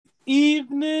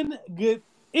good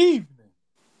evening,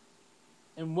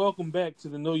 and welcome back to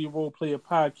the Know Your Role Player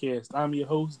podcast. I'm your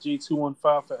host,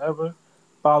 J215 Forever.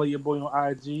 Follow your boy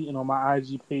on IG, and on my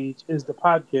IG page is the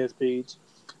podcast page.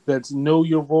 That's Know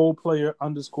Your Role Player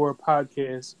 _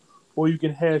 podcast, or you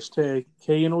can hashtag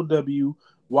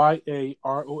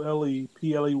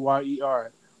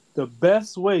KNOWYAROLEPLAYER. The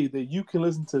best way that you can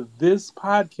listen to this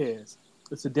podcast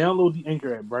is to download the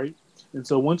Anchor app, right? And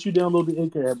so once you download the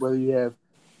Anchor app, whether you have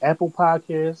Apple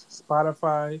Podcasts,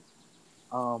 Spotify,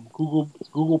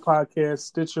 Google Podcasts,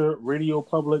 Stitcher, Radio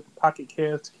Public, Pocket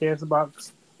Cast,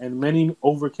 Castbox, and many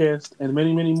Overcast, and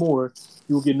many more,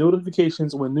 you will get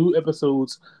notifications when new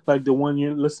episodes like the one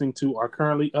you're listening to are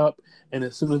currently up, and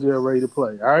as soon as they're ready to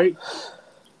play. All right,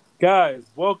 guys,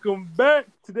 welcome back.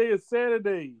 Today is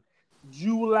Saturday,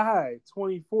 July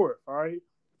 24th. All right,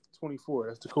 24.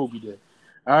 That's the Kobe Day.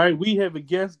 All right, we have a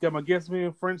guest. Got my guest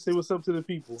man French. Say what's up to the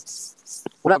people.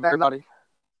 What up, everybody?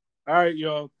 All right,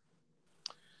 y'all.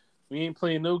 We ain't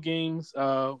playing no games.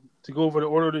 To go over the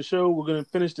order of the show, we're gonna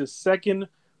finish the second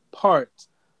part.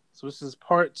 So this is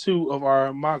part 2 of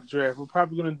our mock draft. We're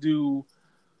probably gonna do.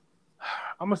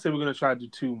 I'm gonna say we're gonna try to do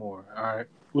 2 more. All right,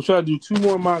 we'll try to do 2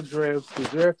 more mock drafts. The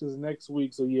draft is next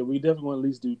week, so yeah, we definitely want to at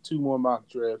least do 2 more mock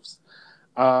drafts.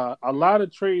 A lot of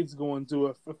trades going to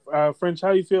it. French,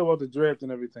 how you feel about the draft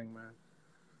and everything, man?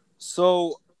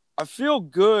 So I feel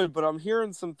good, but I'm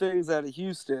hearing some things out of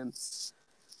Houston.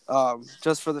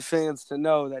 Just for the fans to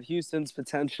know that Houston's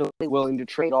potentially willing to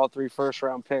trade all 3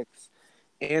 first-round picks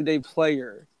and a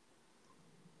player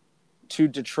to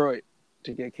Detroit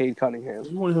to get Cade Cunningham.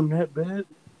 You want him that bad?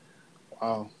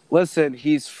 Wow. Listen,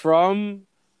 he's from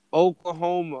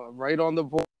Oklahoma, right on the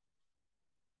border.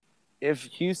 If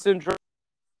Houston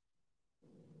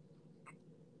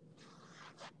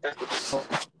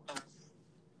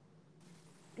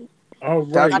all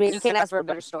right. I mean, you can't ask for a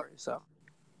better story. So,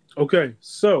 okay,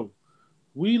 so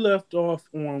we left off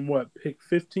on what, pick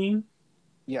 15?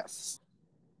 yes,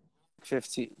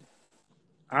 15.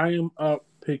 I am up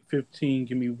pick 15.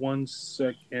 Give me 1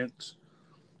 second.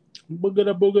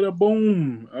 Boogada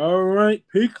boom. All right,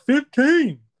 pick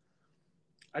 15.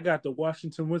 I got the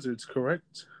Washington Wizards,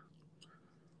 correct?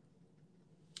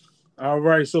 All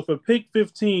right, so for pick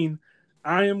 15,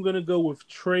 I am going to go with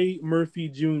Trey Murphy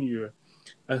Jr.,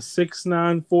 a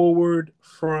 6'9" forward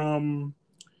from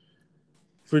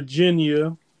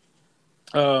Virginia.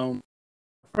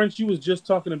 French, you was just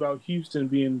talking about Houston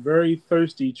being very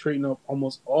thirsty, trading up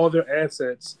almost all their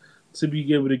assets to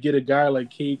be able to get a guy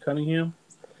like Cade Cunningham.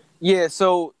 Yeah,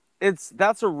 so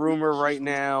that's a rumor right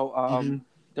now.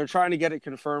 They're trying to get it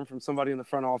confirmed from somebody in the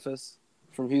front office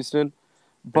from Houston,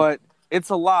 but it's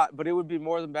a lot. But it would be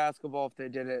more than basketball if they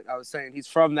did it. I was saying he's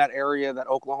from that area, that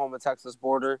Oklahoma-Texas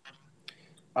border.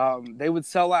 They would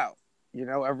sell out,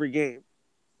 every game.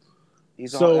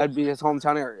 That'd be his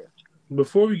hometown area.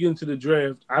 Before we get into the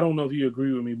draft, I don't know if you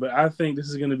agree with me, but I think this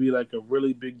is going to be like a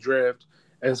really big draft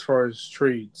as far as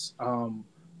trades.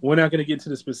 We're not going to get to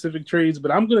the specific trades,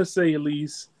 but I'm going to say at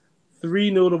least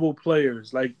 3 notable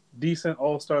players, like decent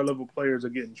all-star level players, are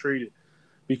getting traded.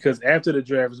 Because after the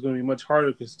draft, it's going to be much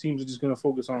harder because teams are just going to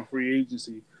focus on free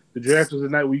agency. The draft is the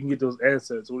night where you can get those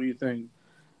assets. What do you think?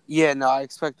 Yeah, no, I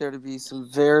expect there to be some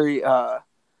very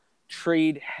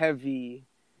trade-heavy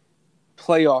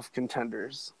playoff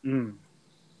contenders.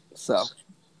 So,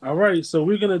 all right, so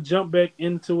we're going to jump back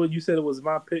into it. You said it was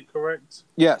my pick, correct?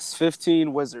 Yes,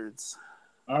 15 Wizards.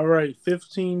 All right,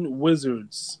 15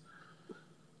 Wizards.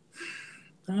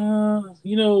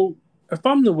 If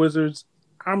I'm the Wizards,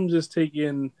 I'm just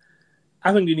taking –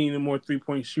 I think they need more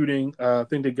three-point shooting. I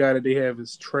think the guy that they have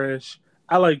is trash.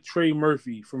 I like Trey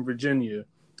Murphy from Virginia,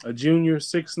 a junior,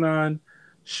 6'9",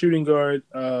 shooting guard,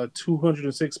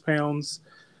 206 pounds,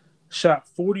 shot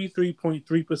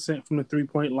 43.3% from the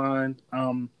three-point line.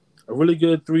 A really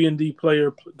good 3-and-D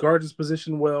player, guards his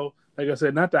position well. Like I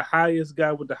said, not the highest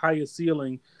guy with the highest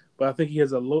ceiling, but I think he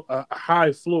has a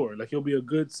high floor. Like, he'll be a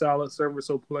good, solid,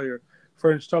 serviceable player.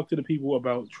 French, talk to the people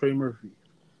about Trey Murphy.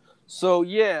 So,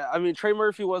 yeah, I mean, Trey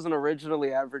Murphy wasn't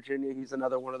originally at Virginia. He's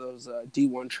another one of those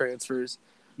D1 transfers.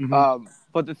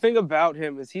 But the thing about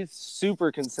him is he's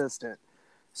super consistent.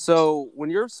 So when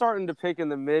you're starting to pick in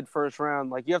the mid-first round,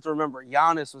 like, you have to remember,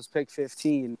 Giannis was picked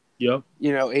 15, 8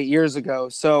 years ago.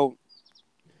 So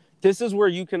this is where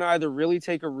you can either really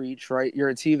take a reach, right? You're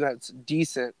a team that's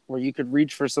decent, where you could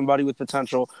reach for somebody with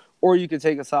potential, or you could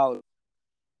take a solid.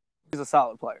 He's a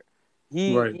solid player.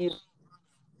 He's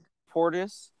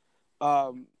Portis,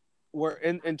 where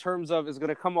in terms of is going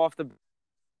to come off the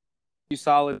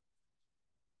solid,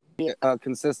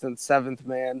 consistent 7th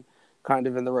man kind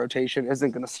of in the rotation.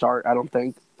 Isn't going to start, I don't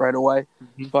think, right away.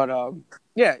 Mm-hmm. But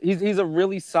yeah, he's a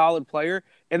really solid player,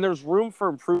 and there's room for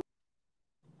improvement.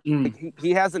 Like,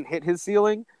 he hasn't hit his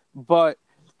ceiling, but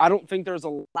I don't think there's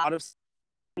a lot of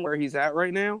where he's at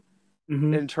right now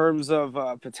in terms of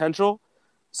potential.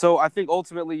 So I think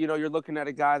ultimately, you're looking at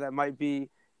a guy that might be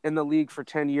in the league for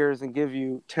 10 years and give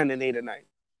you 10 and 8 a night.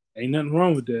 Ain't nothing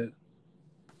wrong with that.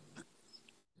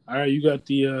 All right, you got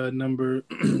the number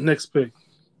next pick.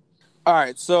 All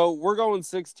right, so we're going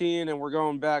 16, and we're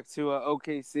going back to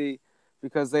OKC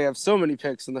because they have so many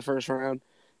picks in the first round,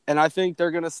 and I think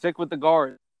they're going to stick with the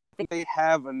guard. I think they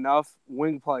have enough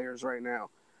wing players right now.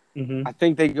 I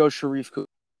think they go Sharife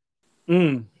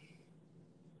Cooper.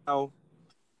 Now,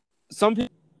 some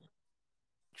people,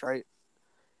 right?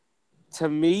 To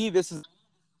me, this is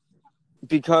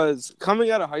because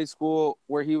coming out of high school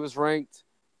where he was ranked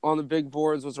on the big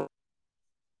boards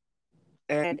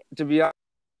and to be honest,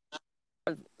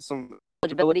 some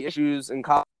eligibility issues in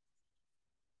college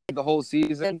the whole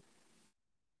season,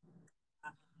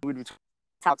 would be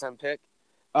top 10 pick.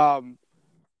 I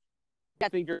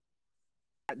think you're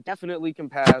definitely can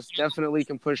pass, definitely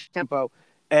can push tempo,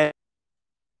 and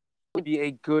would be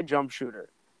a good jump shooter.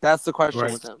 That's the question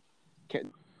with him.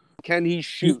 Can he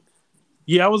shoot?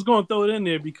 Yeah, I was going to throw it in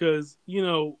there because,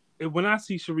 when I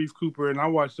see Sharife Cooper and I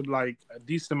watched him like a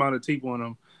decent amount of tape on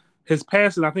him, his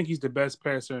passing, I think he's the best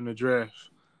passer in the draft.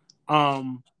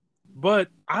 But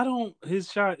his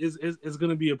shot is going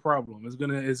to be a problem. It's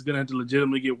going to have to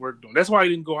legitimately get worked on. That's why he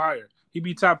didn't go higher. He'd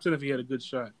be top 10 if he had a good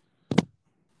shot.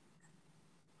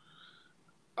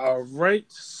 All right,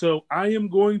 so I am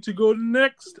going to go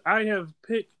next. I have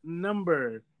pick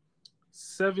number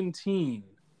 17.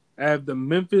 I have the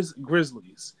Memphis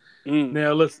Grizzlies.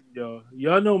 Now, listen, y'all.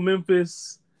 Y'all know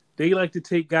Memphis, they like to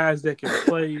take guys that can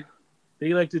play.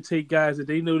 They like to take guys that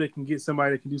they know that can get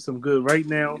somebody that can do some good. Right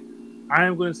now, I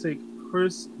am going to say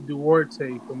Chris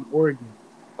Duarte from Oregon.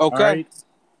 Okay. All right?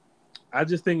 I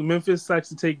just think Memphis likes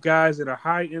to take guys that are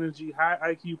high energy, high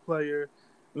IQ player.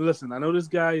 Listen, I know this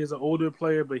guy is an older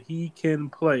player, but he can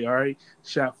play, all right?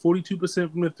 Shot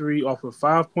 42% from the three off of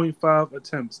 5.5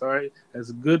 attempts, all right?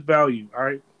 That's good value, all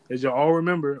right? As you all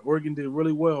remember, Oregon did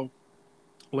really well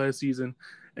last season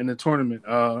in the tournament.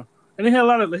 And they had a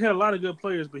lot of good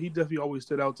players, but he definitely always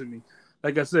stood out to me.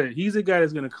 Like I said, he's a guy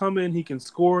that's going to come in, he can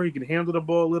score, he can handle the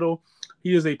ball a little.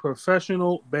 He is a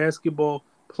professional basketball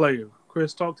player.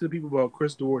 Chris, talk to the people about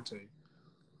Chris Duarte.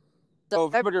 So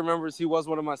if everybody remembers, he was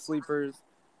one of my sleepers.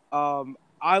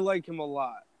 I like him a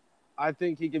lot. I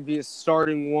think he could be a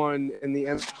starting one in the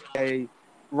NBA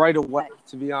right away,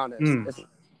 to be honest.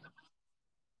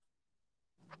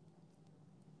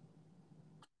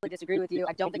 I disagree with you.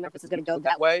 I don't think Memphis is going to go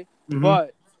that way,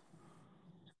 but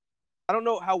I don't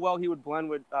know how well he would blend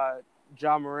with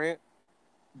Ja Morant,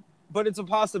 but it's a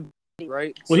possibility,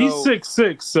 right? Well, he's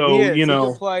 6'6", so,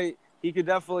 he could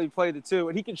definitely play the two,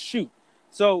 and he can shoot.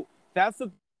 So that's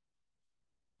the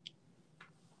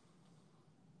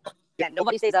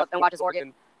nobody stays up and watches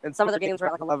Oregon, and some of their games are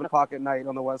at like 11 o'clock at night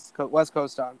on the West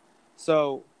Coast time.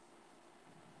 So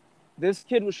this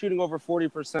kid was shooting over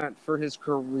 40% for his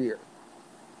career.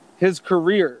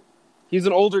 He's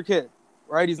an older kid,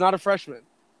 right? He's not a freshman.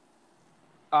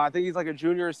 I think he's like a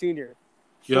junior or senior.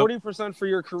 40% for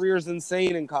your career is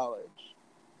insane in college.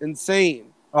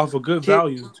 Insane. Off of good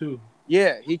value, too.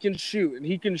 Yeah, he can shoot, and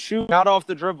he can shoot not off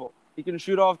the dribble. He can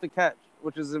shoot off the catch,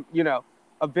 which is,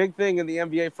 a big thing in the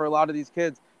NBA for a lot of these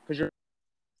kids because you're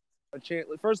a chance.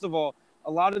 First of all, a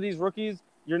lot of these rookies,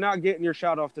 you're not getting your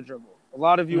shot off the dribble. A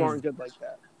lot of you aren't good like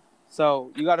that.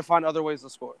 So you got to find other ways to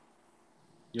score.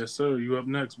 Yes, sir. You up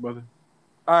next, brother.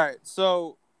 All right.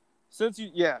 So since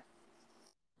and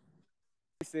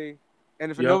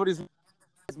if nobody's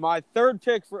my third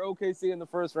pick for OKC in the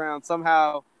first round,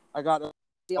 somehow I got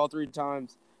all three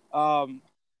times. And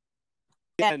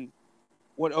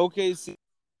what OKC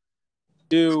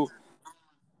do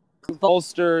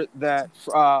bolster that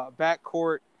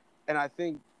backcourt, and I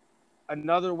think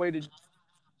another way to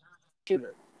shoot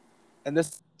it, and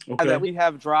this that we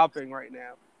have dropping right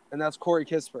now, and that's Corey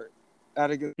Kispert. I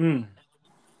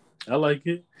like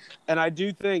it, and I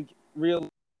do think real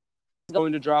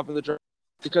going to drop in the draft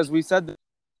because we said that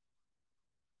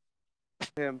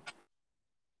him.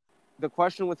 The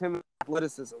question with him is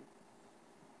athleticism.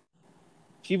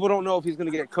 People don't know if he's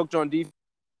going to get cooked on defense.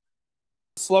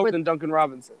 Slower than Duncan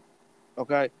Robinson.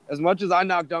 Okay? As much as I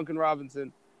knock Duncan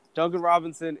Robinson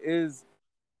is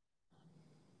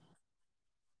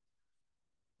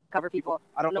cover people.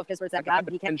 I don't know if Kispert's that guy,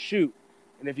 but he can shoot.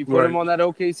 And if you put him on that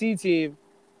OKC team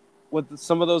with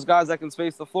some of those guys that can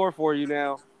space the floor for you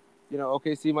now,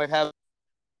 OKC might have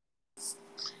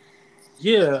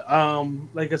Yeah,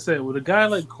 like I said, with a guy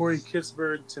like Corey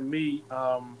Kispert, to me,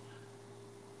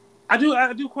 I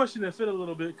do question the fit a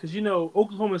little bit because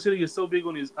Oklahoma City is so big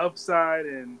on his upside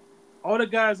and all the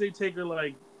guys they take are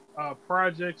like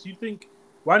projects.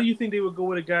 Why do you think they would go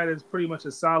with a guy that's pretty much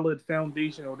a solid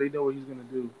foundation or they know what he's going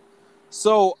to do?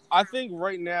 So I think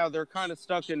right now they're kind of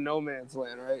stuck in no man's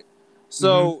land, right? Mm-hmm.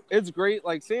 So it's great.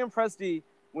 Like Sam Presti,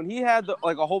 when he had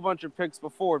like a whole bunch of picks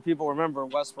before, people remember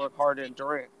Westbrook, Harden,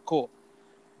 Durant. Cool.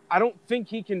 I don't think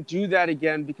he can do that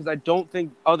again because I don't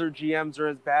think other GMs are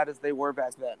as bad as they were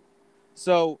back then.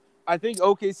 So I think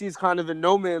OKC is kind of in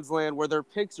no man's land where their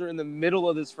picks are in the middle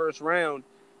of this first round.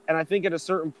 And I think at a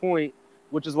certain point,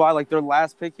 which is why like their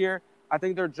last pick here, I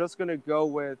think they're just going to go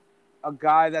with a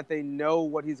guy that they know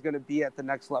what he's going to be at the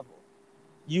next level.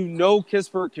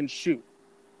 Kispert can shoot,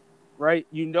 right?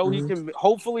 He Mm-hmm. can.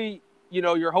 Hopefully,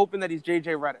 you're hoping that he's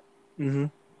JJ Redick Mm-hmm.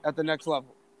 at the next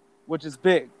level, which is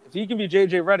big. If he can be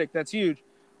JJ Redick, that's huge.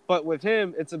 But with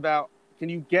him, it's about can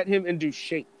you get him into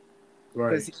shape?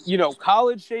 Right. Because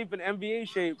college shape and NBA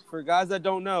shape, for guys that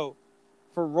don't know,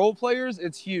 for role players,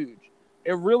 it's huge.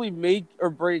 It really make or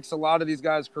breaks a lot of these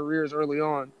guys' careers early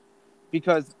on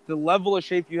because the level of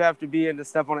shape you have to be in to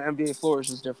step on an NBA floor is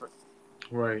just different.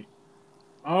 Right.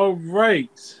 All right.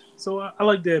 So I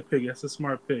like that pick. That's a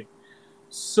smart pick.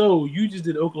 So you just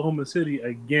did Oklahoma City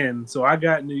again. So I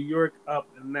got New York up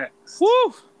next.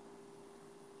 Woo!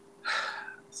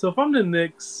 So if I'm the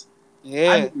Knicks, I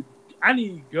Yeah. need I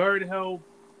need guard help.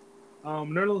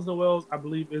 Nerlens Noel, I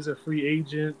believe, is a free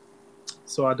agent,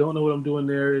 so I don't know what I'm doing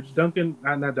there. Not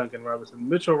Duncan Robinson.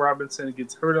 Mitchell Robinson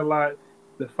gets hurt a lot.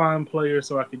 The fine player,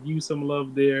 so I could use some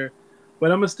love there.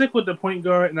 But I'm gonna stick with the point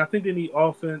guard, and I think they need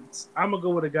offense. I'm gonna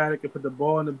go with a guy that can put the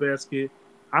ball in the basket.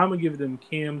 I'm gonna give them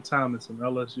Cam Thomas from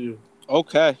LSU.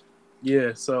 Okay.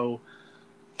 Yeah, so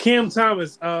Cam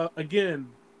Thomas, again,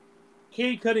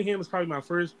 Cade Cunningham is probably my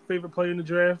first favorite player in the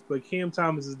draft, but Cam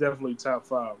Thomas is definitely top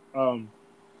five.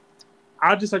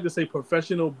 I just like to say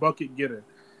professional bucket getter.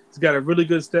 He's got a really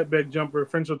good step back jumper.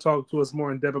 French will talk to us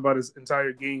more in depth about his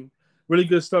entire game. Really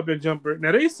good step back jumper.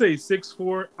 Now they say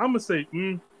 6'4". I'm gonna say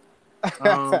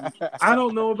I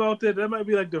don't know about that. That might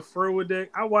be like the Furwood deck.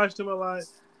 I watched him a lot.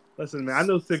 Listen, man, I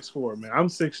know 6'4", man. I'm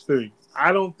 6'3".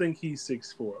 I don't think he's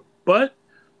 6'4", but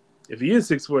if he is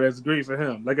 6'4", that's great for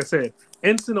him. Like I said,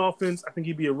 instant offense. I think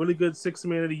he'd be a really good 6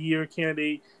 man of the year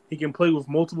candidate. He can play with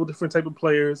multiple different type of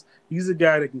players. He's a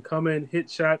guy that can come in, hit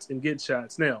shots, and get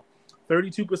shots. Now,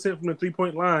 32% from the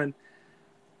 3-point line.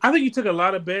 I think he took a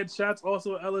lot of bad shots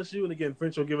also at LSU. And again,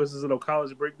 French will give us his little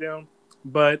college breakdown.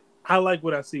 But I like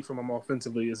what I see from him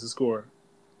offensively as a scorer.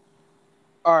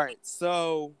 All right.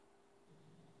 So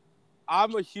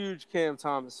I'm a huge Cam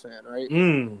Thomas fan, right?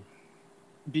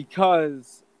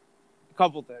 Because a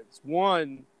couple things.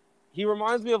 One, he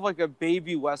reminds me of like a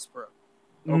baby Westbrook.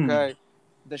 Okay.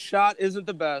 The shot isn't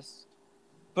the best,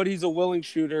 but he's a willing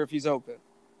shooter if he's open,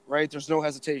 right? There's no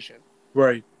hesitation.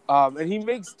 Right. And he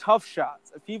makes tough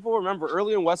shots. If people remember,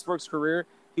 early in Westbrook's career,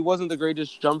 he wasn't the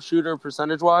greatest jump shooter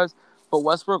percentage-wise, but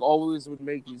Westbrook always would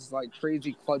make these like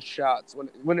crazy clutch shots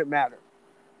when it mattered.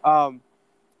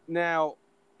 Now,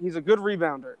 he's a good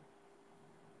rebounder,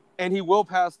 and he will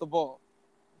pass the ball.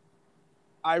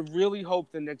 I really hope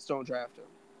the Knicks don't draft him.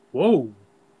 Whoa.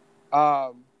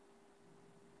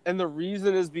 And the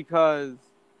reason is because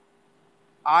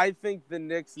I think the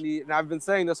Knicks need, and I've been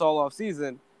saying this all off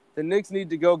season, the Knicks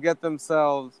need to go get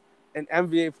themselves an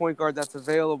NBA point guard that's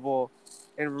available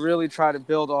and really try to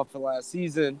build off the last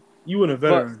season. You want a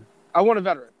veteran. I want a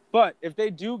veteran. But if they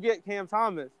do get Cam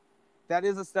Thomas, that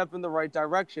is a step in the right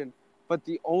direction. But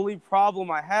the only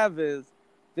problem I have is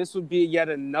this would be yet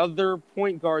another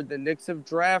point guard the Knicks have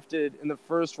drafted in the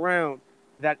first round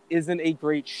that isn't a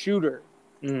great shooter.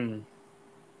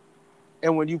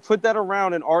 And when you put that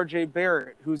around an R.J.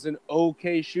 Barrett, who's an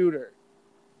okay shooter,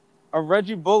 a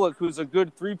Reggie Bullock, who's a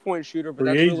good three-point shooter, but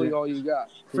that's really all you got.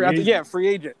 Free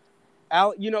agent.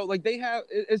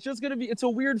 It's just going to be – it's a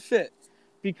weird fit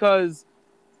because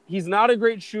he's not a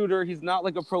great shooter. He's not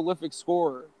like a prolific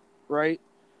scorer, right?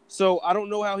 So I don't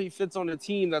know how he fits on a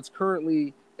team that's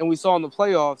currently – and we saw in the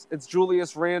playoffs, it's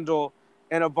Julius Randle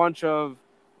and a bunch of,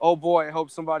 oh, boy, I hope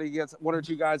somebody gets – one or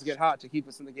two guys get hot to keep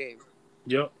us in the game.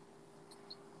 Yep.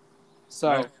 So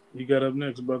right. You got up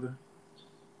next, brother.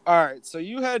 All right. So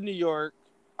you had New York.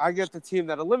 I get the team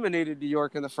that eliminated New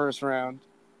York in the first round,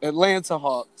 Atlanta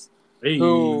Hawks,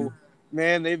 who,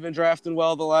 man, they've been drafting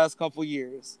well the last couple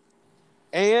years.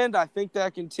 And I think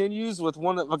that continues with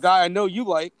a guy I know you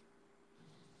like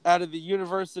out of the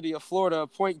University of Florida,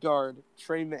 point guard,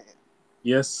 Tre Mann.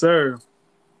 Yes, sir.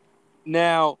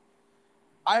 Now,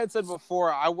 I had said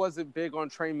before I wasn't big on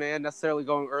Trey Mann necessarily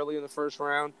going early in the first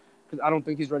round because I don't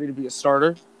think he's ready to be a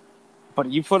starter.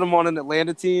 But you put him on an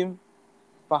Atlanta team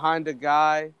behind a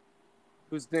guy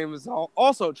whose name is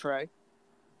also Trey.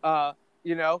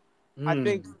 You know, I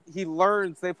think he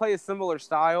learns. They play a similar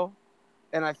style,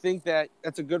 and I think that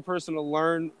that's a good person to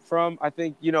learn from. I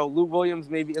think, Lou Williams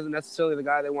maybe isn't necessarily the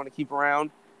guy they want to keep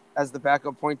around as the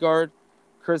backup point guard.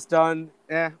 Chris Dunn,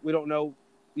 we don't know,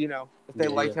 if they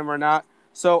like him or not.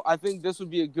 So I think this would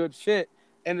be a good fit,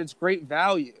 and it's great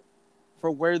value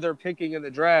for where they're picking in the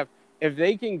draft. If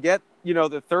they can get,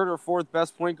 the third or fourth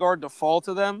best point guard to fall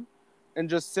to them and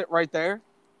just sit right there,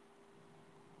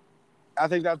 I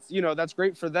think that's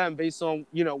great for them based on,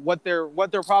 what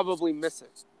they're probably missing.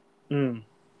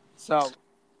 So,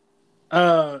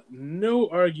 no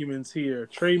arguments here.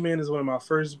 Trey Mann is one of my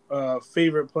first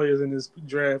favorite players in this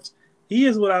draft. He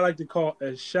is what I like to call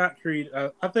a shot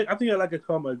creator. I think I like to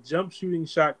call him a jump shooting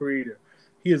shot creator.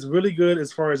 He is really good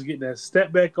as far as getting that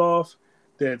step back off,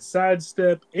 that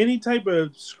sidestep, any type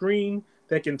of screen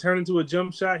that can turn into a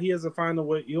jump shot. He'll find a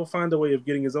way of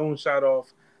getting his own shot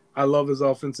off. I love his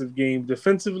offensive game.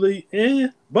 Defensively,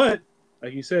 but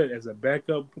like you said, as a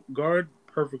backup guard,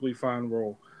 perfectly fine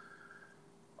role.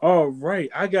 All right,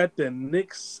 I got the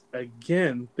Knicks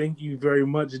again. Thank you very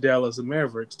much, Dallas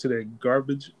Mavericks, to that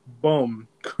garbage bum,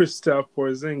 Kristaps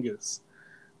Porzingis.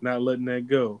 Not letting that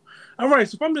go. All right,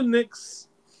 so if I'm the Knicks,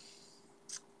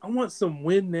 I want some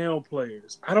win-now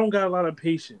players. I don't got a lot of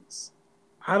patience.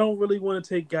 I don't really want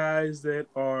to take guys that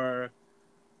are,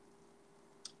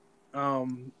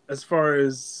 as far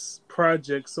as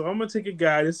projects. So I'm going to take a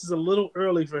guy. This is a little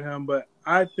early for him, but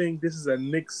I think this is a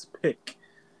Knicks pick.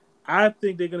 I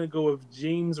think they're going to go with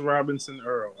James Robinson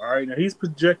Earl. All right, now he's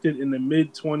projected in the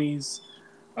mid-20s.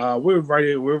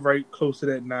 We're right close to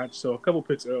that notch. So a couple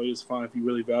picks early is fine if you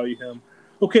really value him.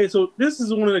 Okay, so this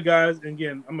is one of the guys. And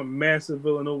again, I'm a massive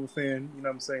Villanova fan. You know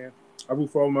what I'm saying? I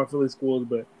root for all my Philly schools,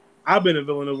 but I've been a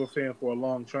Villanova fan for a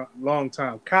long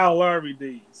time. Kyle Lowry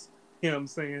days. You know what I'm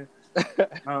saying?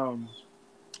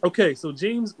 Okay, so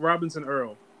James Robinson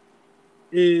Earl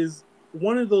is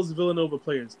one of those Villanova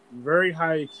players, very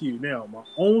high IQ. Now, my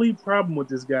only problem with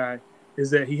this guy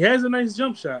is that he has a nice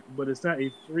jump shot, but it's not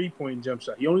a three-point jump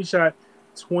shot. He only shot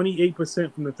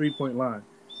 28% from the three-point line.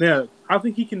 Now, I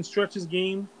think he can stretch his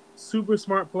game. Super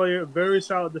smart player, very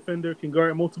solid defender, can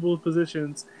guard multiple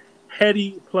positions,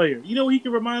 heady player. You know what he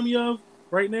can remind me of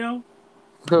right now?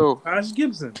 Who? Josh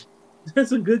Gibson.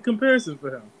 That's a good comparison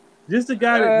for him. Just a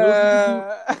guy that knows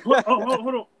what to do.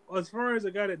 Hold on. As far as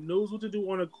a guy that knows what to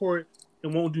do on a court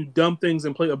and won't do dumb things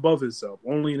and play above himself,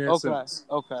 only in that sense.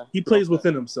 Okay. He plays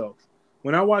within himself.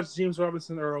 When I watch James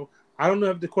Robinson Earl, I don't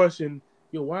have to question,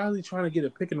 why is he trying to get a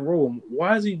pick and roll?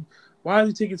 Why is he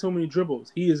taking so many dribbles?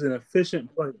 He is an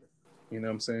efficient player. You know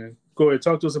what I'm saying? Go ahead,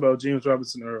 talk to us about James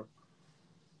Robinson Earl.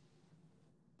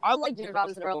 I like James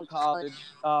Robinson Earl in college.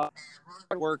 Hard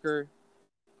worker.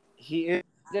 He is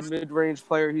a mid-range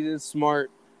player. He is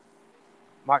smart.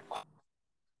 My question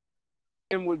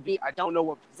would be, I don't know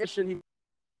what position he.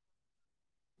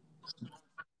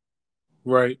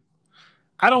 Right.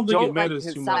 I don't think it matters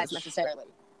his too size much. Necessarily.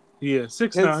 Yeah,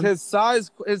 6'9".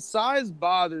 His size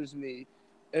bothers me,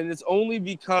 and it's only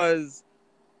because,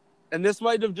 and this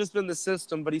might have just been the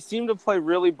system, but he seemed to play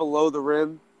really below the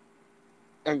rim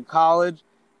in college,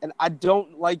 and I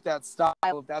don't like that style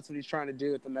if that's what he's trying to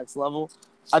do at the next level.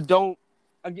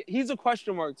 He's a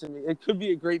question mark to me. It could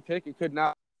be a great pick, it could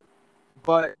not,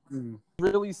 but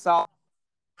really solid.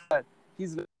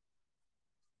 He's going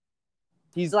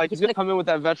to come in with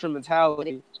that veteran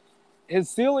mentality. His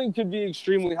ceiling could be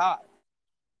extremely high. I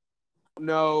don't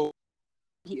know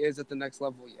he is at the next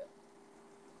level yet.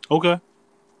 Okay.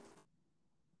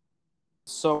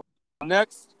 So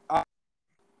next,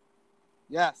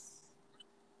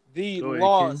 the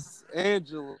Los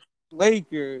Angeles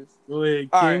Lakers. Go ahead, King.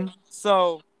 All right,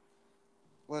 so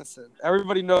listen,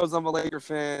 everybody knows I'm a Laker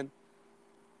fan.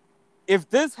 If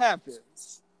this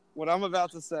happens, what I'm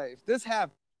about to say, if this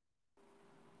happens,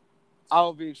 I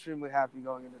will be extremely happy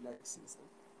going into next season.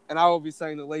 And I will be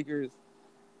saying the Lakers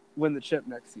win the chip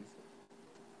next season.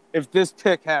 If this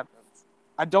pick happens.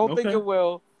 I don't think it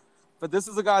will, but this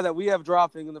is a guy that we have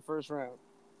dropping in the first round.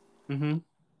 Mm-hmm.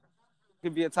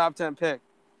 Could be a top 10 pick.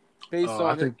 Based on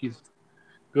I think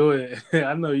go ahead.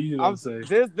 I know you know what I'm saying.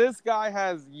 This guy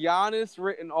has Giannis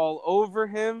written all over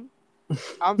him.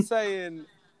 I'm saying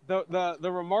the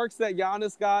remarks that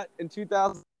Giannis got in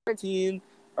 2013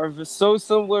 are so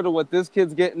similar to what this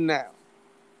kid's getting now.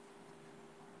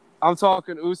 I'm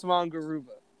talking Usman Garuba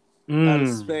out of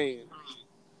Spain.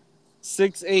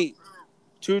 6'8",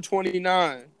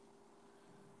 229.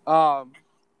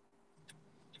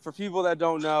 for people that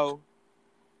don't know,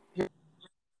 here's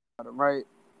about him, right?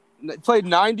 Played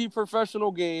 90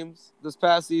 professional games this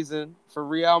past season for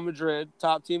Real Madrid,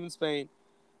 top team in Spain.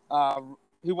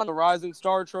 He won the Rising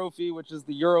Star Trophy, which is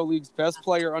the EuroLeague's best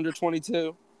player under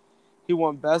 22. He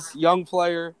won Best Young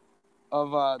Player of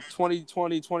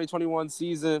 2020-2021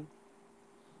 season,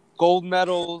 gold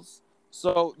medals.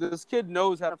 So this kid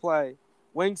knows how to play.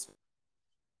 Wings,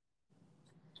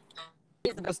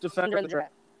 he's the best defender in the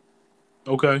draft.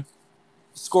 Okay.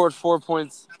 Scored 4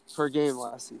 points per game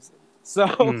last season.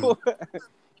 So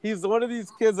he's one of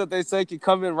these kids that they say can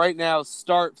come in right now,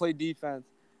 start, play defense.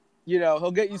 You know,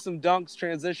 he'll get you some dunks,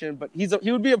 transition, but he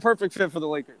would be a perfect fit for the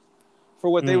Lakers for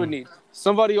what they would need.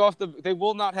 Somebody they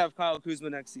will not have Kyle Kuzma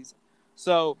next season.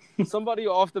 So somebody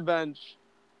off the bench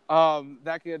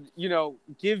that could, you know,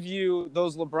 give you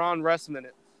those LeBron rest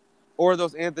minutes or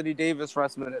those Anthony Davis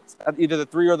rest minutes at either the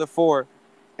 3 or the 4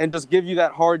 and just give you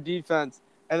that hard defense.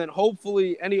 And then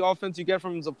hopefully any offense you get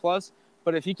from him is a plus.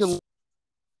 But if he can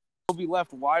be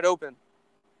left wide open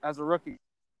as a rookie,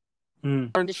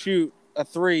 learn to shoot a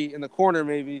 3 in the corner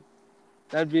maybe,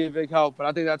 that'd be a big help. But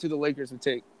I think that's who the Lakers would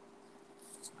take.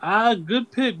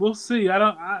 Good pick. We'll see.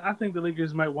 I think the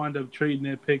Lakers might wind up trading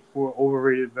that pick for an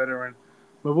overrated veteran,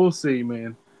 but we'll see,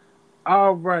 man.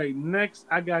 All right. Next,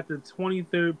 I got the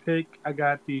 23rd pick. I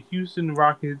got the Houston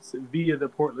Rockets via the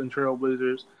Portland Trail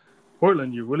Blazers.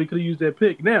 Portland, you really could have used that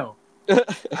pick. Now,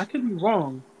 I could be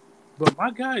wrong, but my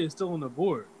guy is still on the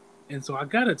board, and so I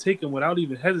gotta take him without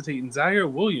even hesitating. Zaire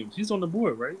Williams. He's on the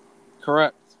board, right?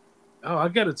 Correct. Oh, I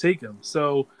gotta take him.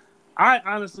 So, I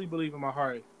honestly believe in my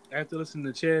heart, after listening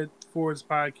to Chad Ford's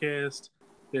podcast,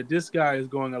 that this guy is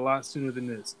going a lot sooner than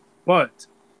this. But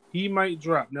he might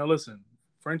drop. Now, listen,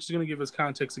 French is going to give us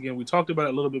context again. We talked about it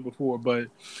a little bit before, but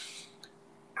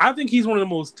I think he's one of the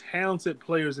most talented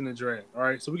players in the draft. All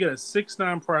right, so we got a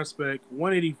 6'9" prospect,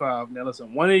 185. Now,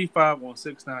 listen, 185 on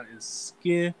 6'9" is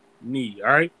skinny.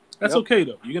 All right, that's okay,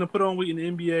 though. You're going to put on weight in the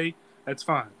NBA. That's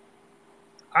fine.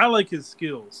 I like his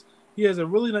skills. He has a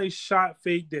really nice shot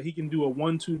fake that he can do a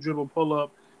 1-2 dribble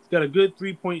pull-up. Got a good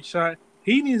 3-point shot.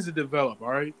 He needs to develop, all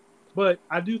right? But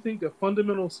I do think the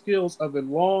fundamental skills of a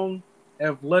long,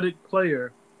 athletic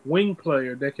player, wing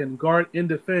player that can guard and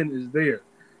defend is there.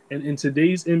 And in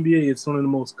today's NBA, it's one of the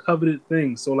most coveted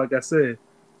things. So like I said,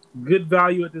 good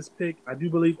value at this pick. I do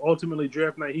believe ultimately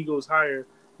draft night he goes higher.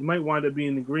 He might wind up being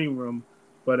in the green room.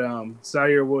 But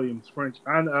Zaire Williams, French,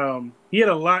 he had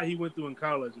a lot he went through in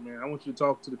college, man. I want you to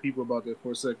talk to the people about that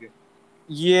for a second.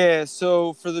 Yeah,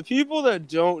 so for the people that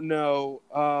don't know,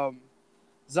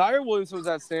 Zaire Williams was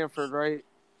at Stanford, right?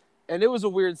 And it was a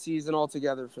weird season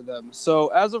altogether for them. So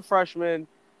as a freshman,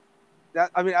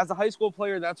 as a high school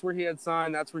player, that's where he had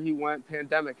signed. That's where he went.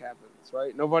 Pandemic happens,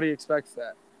 right? Nobody expects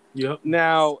that. Yep.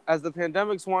 Now, as the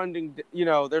pandemic's winding, you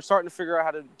know, they're starting to figure out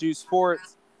how to do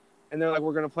sports. And they're like,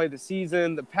 we're going to play the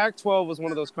season. The Pac-12 was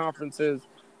one of those conferences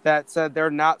that said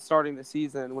they're not starting the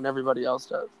season when everybody else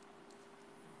does.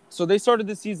 So they started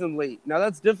the season late. Now,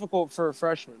 that's difficult for a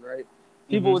freshman, right?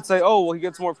 People would say, oh, well, he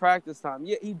gets more practice time.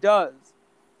 Yeah, he does.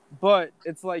 But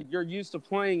it's like you're used to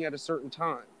playing at a certain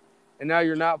time. And now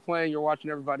you're not playing. You're watching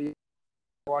everybody, you're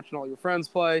watching all your friends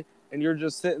play, and you're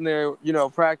just sitting there, you know,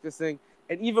 practicing.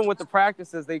 And even with the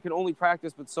practices, they can only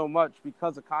practice but so much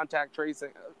because of contact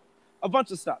tracing, a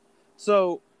bunch of stuff.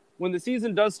 So when the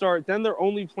season does start, then they're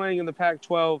only playing in the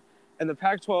Pac-12. And the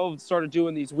Pac-12 started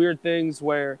doing these weird things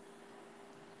where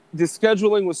the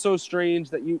scheduling was so strange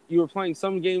that you were playing,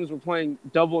 some games were playing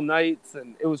double nights,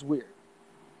 and it was weird.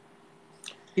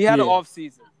 He had an off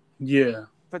season. Yeah.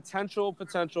 Potential.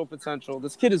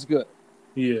 This kid is good.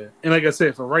 Yeah. And like I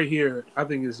said, for right here, I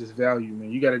think it's just value,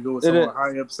 man. You got to go with someone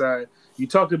high upside. You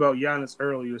talked about Giannis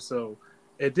earlier, so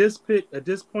at this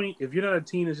point, if you're not a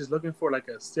team that's just looking for like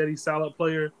a steady, solid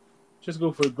player, just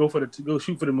go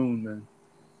shoot for the moon, man.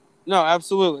 No,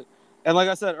 absolutely. And like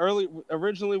I said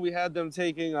originally we had them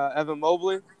taking Evan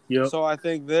Mobley. Yep. So I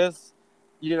think this,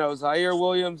 you know, Zaire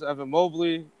Williams, Evan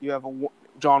Mobley, you have a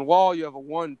John Wall, you have a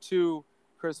 1-2,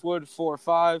 Chris Wood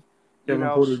 4-5. Kevin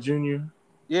Porter Jr.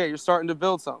 Yeah, you're starting to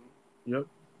build something. Yep.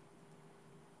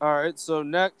 All right, so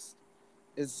next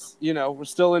is, you know, we're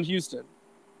still in Houston.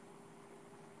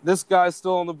 This guy's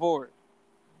still on the board.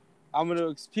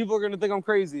 People are gonna think I'm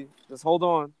crazy. Just hold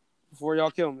on before y'all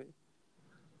kill me.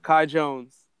 Kai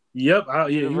Jones. Yep,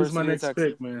 he was my next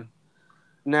pick, man.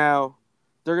 Now,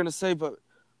 they're gonna say, but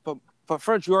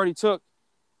French, you already took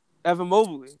Evan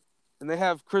Mobley, and they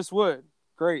have Chris Wood.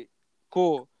 Great,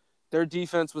 cool. Their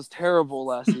defense was terrible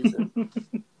last season.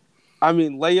 I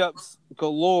mean, layups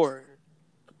galore,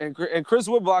 and Chris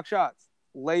Wood blocked shots.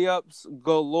 Layups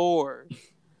galore.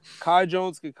 Kai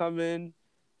Jones could come in,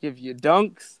 give you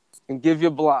dunks, and give you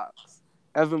blocks.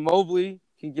 Evan Mobley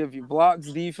can give you blocks,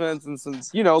 defense, and some,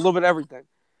 a little bit of everything.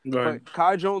 Right. But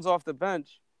Kai Jones off the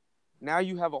bench, now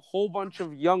you have a whole bunch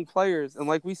of young players. And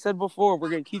like we said before, we're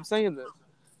going to keep saying this.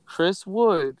 Chris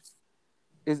Wood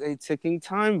is a ticking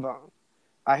time bomb.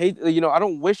 I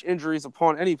don't wish injuries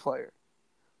upon any player.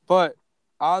 But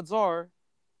odds are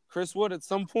Chris Wood at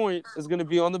some point is going to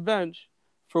be on the bench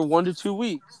for 1 to 2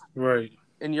 weeks. Right.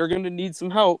 And you're going to need some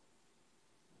help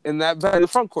in the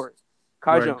front court.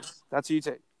 Kai Jones, that's who you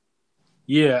take.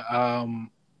 Yeah,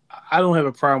 I don't have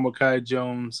a problem with Kai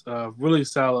Jones. Really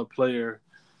solid player.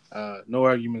 No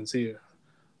arguments here.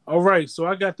 All right, so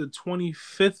I got the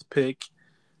 25th pick,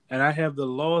 and I have the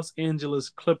Los Angeles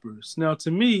Clippers. Now,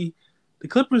 to me, the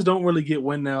Clippers don't really get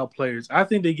win-now players. I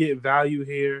think they get value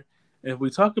here. And if we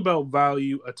talk about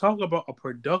value, I talk about a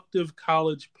productive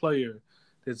college player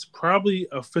that's probably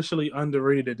officially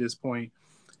underrated at this point.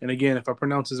 And again, if I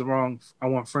pronounce this wrong, I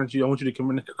want you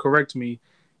to correct me.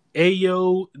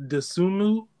 Ayo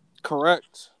Dosunmu?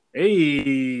 Correct.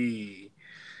 Hey.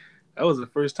 That was a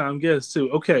first-time guess,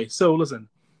 too. Okay, so listen.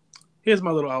 Here's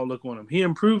my little outlook on him. He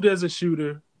improved as a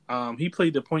shooter. He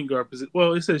played the point guard position.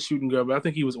 Well, it says shooting guard, but I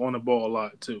think he was on the ball a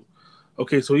lot, too.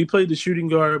 Okay, so he played the shooting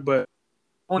guard, but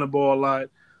on the ball a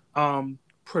lot.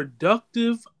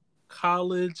 Productive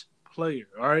college player,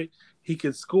 all right? He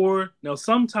can score. Now,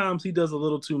 sometimes he does a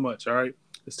little too much, all right?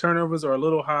 His turnovers are a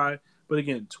little high. But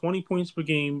again, 20 points per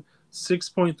game,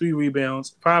 6.3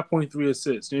 rebounds, 5.3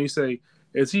 assists. And you say,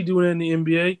 is he doing it in the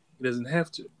NBA? He doesn't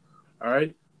have to, all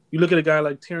right? You look at a guy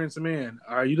like Terrence Mann.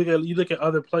 All right, you look at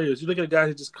other players. You look at a guy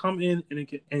who just come in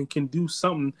and can do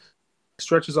something,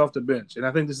 stretches off the bench. And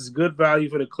I think this is good value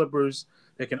for the Clippers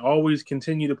that can always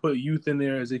continue to put youth in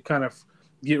there as they kind of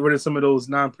get rid of some of those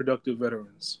non-productive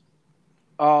veterans.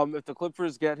 If the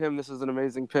Clippers get him, this is an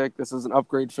amazing pick. This is an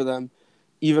upgrade for them,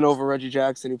 even over Reggie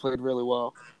Jackson, who played really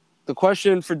well. The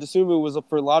question for Dosunmu was,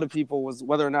 for a lot of people, was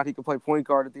whether or not he could play point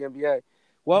guard at the NBA.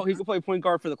 Well, he could play point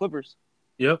guard for the Clippers.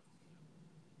 Yep.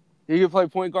 He could play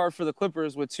point guard for the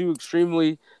Clippers with two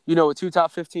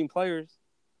top 15 players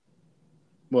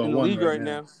in the league right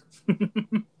now.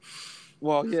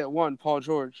 Well, yeah, one, Paul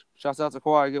George. Shouts out to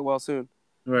Kawhi. Get well soon.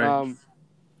 Right.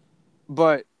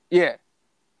 But, yeah,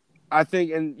 I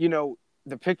think, and,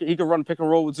 he could run pick and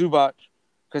roll with Zubac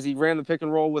because he ran the pick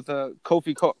and roll with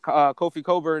Kofi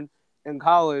Coburn in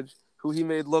college, who he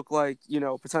made look like,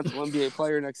 potential NBA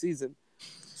player next season.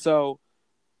 So,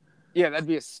 yeah, that'd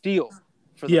be a steal.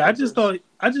 Yeah, I just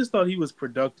thought he was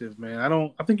productive,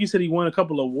 man. I think you said he won a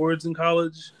couple of awards in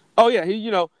college. Oh yeah,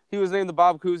 he was named the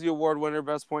Bob Cousy Award winner,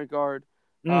 best point guard,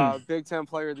 Big Ten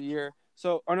Player of the Year.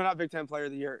 So, or no, not Big Ten Player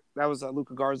of the Year. That was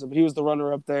Luka Garza, but he was the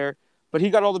runner up there. But he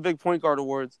got all the big point guard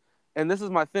awards. And this is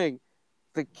my thing: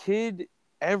 the kid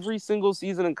every single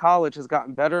season in college has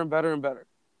gotten better and better and better,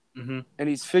 and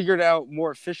he's figured out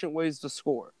more efficient ways to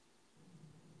score.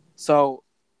 So,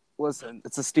 listen,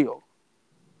 it's a steal.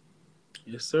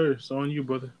 Yes, sir. It's on you,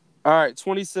 brother. All right,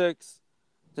 26,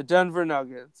 the Denver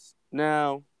Nuggets.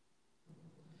 Now,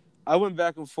 I went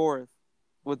back and forth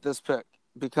with this pick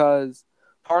because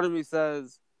part of me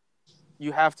says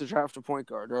you have to draft a point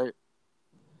guard, right?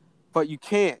 But you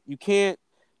can't. You can't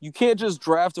just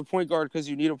draft a point guard because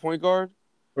you need a point guard.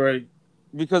 Right.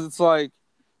 Because it's like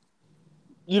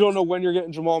you don't know when you're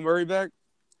getting Jamal Murray back.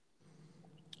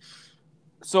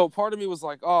 So part of me was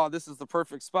like, oh, this is the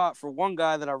perfect spot for one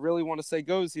guy that I really want to say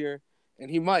goes here, and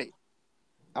he might.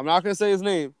 I'm not going to say his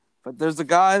name, but there's a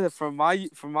guy that from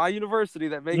my university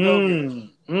that may go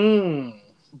here.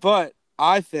 But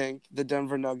I think the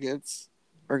Denver Nuggets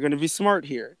are going to be smart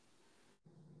here.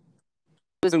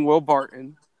 Will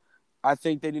Barton, I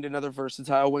think they need another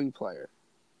versatile wing player.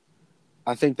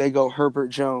 I think they go Herbert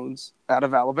Jones out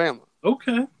of Alabama.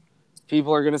 Okay.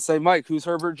 People are going to say, Mike, who's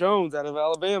Herbert Jones out of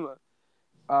Alabama?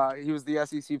 He was the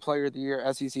SEC Player of the Year,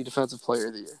 SEC Defensive Player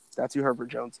of the Year. That's who Herbert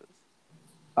Jones is.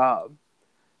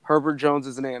 Herbert Jones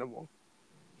is an animal.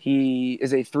 He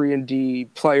is a 3-and-D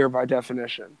player by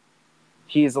definition.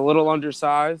 He is a little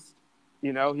undersized.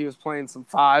 He was playing some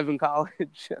 5 in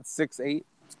college at 6'8",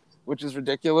 which is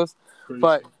ridiculous. Crazy.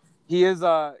 But he is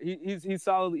he's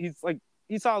solid.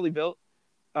 He's solidly built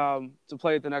to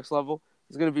play at the next level.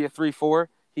 He's going to be a 3-4.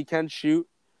 He can shoot.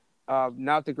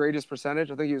 Not the greatest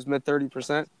percentage. I think he was mid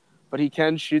 30%, but he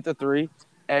can shoot the 3,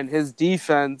 and his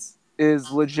defense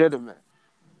is legitimate.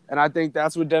 And I think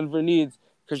that's what Denver needs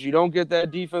because you don't get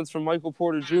that defense from Michael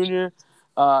Porter Jr.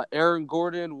 Aaron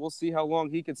Gordon, we'll see how long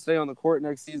he can stay on the court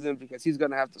next season because he's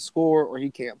going to have to score or he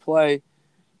can't play.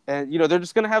 And, they're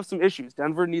just going to have some issues.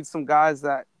 Denver needs some guys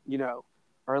that,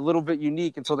 are a little bit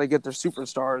unique until they get their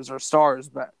superstars or stars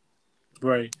back.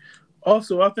 Right.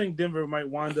 Also, I think Denver might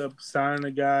wind up signing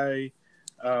a guy,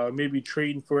 maybe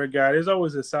trading for a guy. There's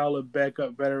always a solid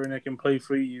backup veteran that can play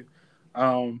for you.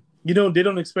 They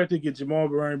don't expect to get Jamal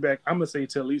Murray back. I'm gonna say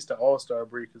to at least the All Star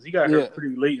break because he got Yeah. hurt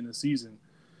pretty late in the season.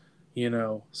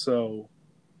 So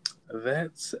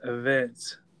that's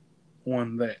that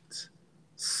on that.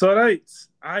 So that's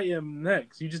I am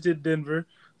next. You just did Denver,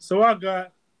 so I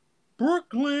got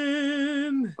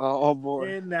Brooklyn Oh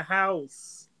boy. in the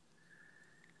house.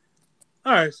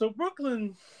 All right, so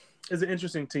Brooklyn is an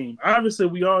interesting team. Obviously,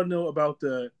 we all know about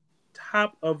the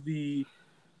top of the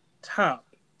top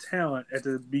talent at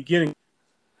the beginning.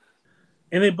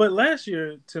 But last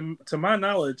year, to my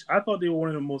knowledge, I thought they were one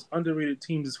of the most underrated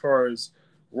teams as far as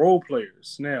role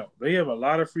players. Now they have a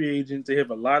lot of free agents. They have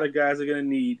a lot of guys they're going to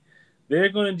need. They're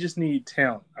going to just need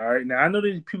talent. All right. Now I know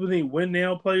that people need win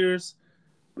now players,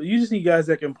 but you just need guys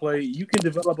that can play. You can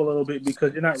develop a little bit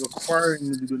because you're not requiring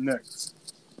them to do the next.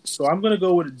 So I'm going to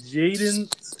go with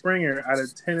Jaden Springer out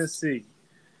of Tennessee.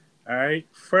 All right.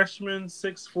 Freshman,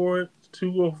 6'4",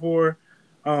 204.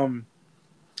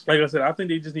 Like I said, I think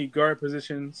they just need guard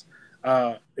positions.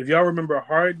 If y'all remember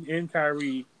Harden and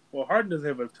Kyrie, well, Harden doesn't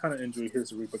have a ton of injury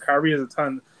history, but Kyrie has a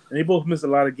ton, and they both missed a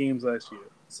lot of games last year.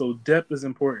 So depth is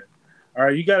important. All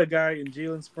right, you got a guy in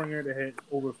Jalen Springer that had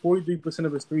over 43%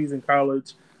 of his threes in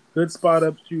college. Good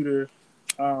spot-up shooter.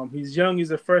 He's young.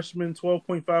 He's a freshman,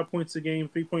 12.5 points a game,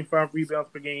 3.5 rebounds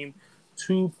per game,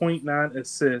 2.9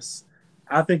 assists.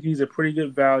 I think he's a pretty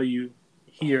good value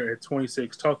here at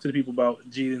 26. Talk to the people about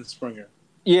Jaden Springer.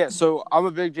 Yeah, so I'm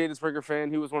a big Jaden Springer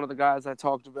fan. He was one of the guys I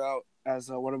talked about as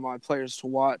one of my players to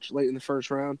watch late in the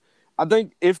first round. I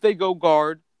think if they go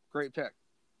guard, great pick.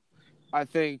 I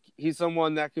think he's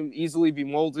someone that can easily be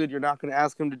molded. You're not going to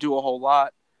ask him to do a whole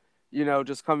lot.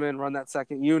 Just come in, run that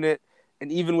second unit.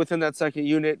 And even within that second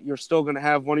unit, you're still going to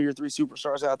have one of your three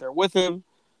superstars out there with him.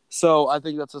 So I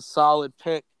think that's a solid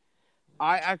pick.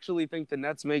 I actually think the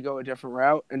Nets may go a different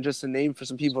route, and just a name for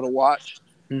some people to watch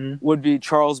would be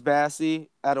Charles Bassey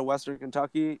out of Western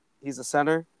Kentucky. He's a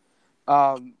center.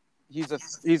 He's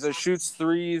a shoots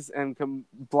threes and can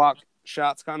block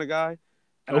shots kind of guy.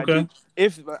 And Okay.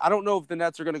 I don't know if the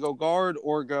Nets are going to go guard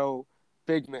or go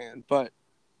big man, but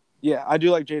yeah, I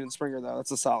do like Jaden Springer though.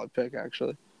 That's a solid pick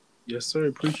actually. Yes, sir.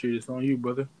 Appreciate it. It's on you,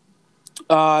 brother.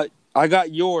 I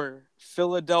got your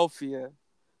Philadelphia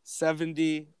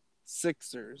 76ers.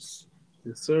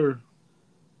 Yes, sir.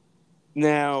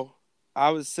 Now,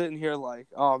 I was sitting here like,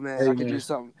 oh man, I could do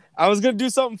something. I was gonna do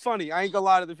something funny. I ain't gonna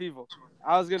lie to the people.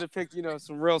 I was gonna pick,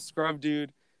 some real scrub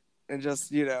dude and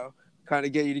just, kind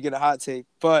of get you to get a hot take.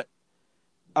 But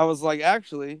I was like,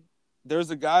 actually, there's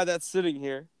a guy that's sitting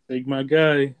here. Take my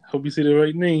guy. Hope you say the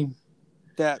right name.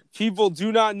 That people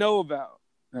do not know about.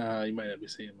 You might not be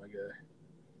saying my guy.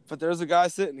 But there's a guy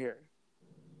sitting here.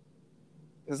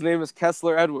 His name is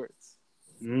Kessler Edwards.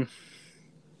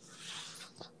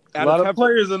 A lot of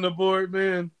players on the board,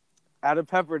 man. Out of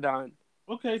Pepperdine.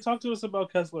 Okay, talk to us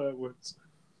about Kessler Edwards.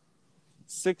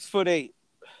 6'8",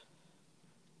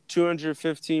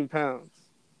 215 pounds.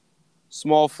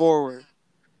 Small forward.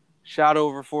 Shot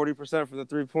over 40% from the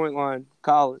three-point line.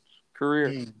 College.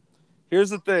 Career. Here's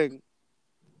the thing.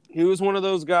 He was one of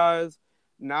those guys,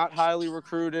 not highly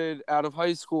recruited out of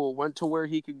high school, went to where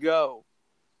he could go,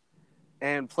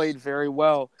 and played very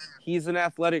well. He's an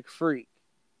athletic freak.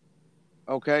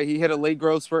 Okay, he hit a late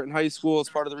growth spurt in high school. It's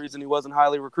part of the reason he wasn't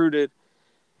highly recruited.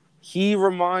 He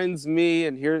reminds me,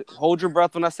 and here, hold your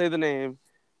breath when I say the name,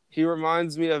 he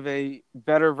reminds me of a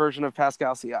better version of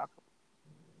Pascal Siakam.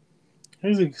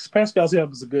 Pascal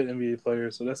Siakam is a good NBA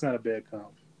player, so that's not a bad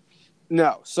comp.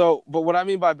 No, but what I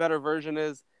mean by better version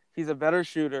is he's a better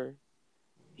shooter.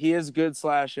 He is good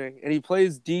slashing, and he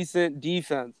plays decent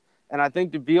defense. And I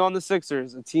think to be on the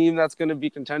Sixers, a team that's going to be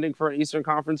contending for an Eastern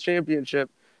Conference championship,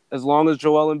 as long as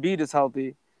Joel Embiid is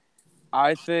healthy,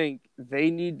 I think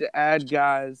they need to add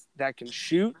guys that can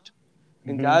shoot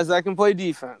and guys that can play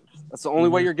defense. That's the only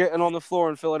way you're getting on the floor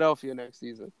in Philadelphia next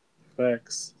season.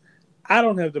 Facts. I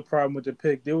don't have the problem with the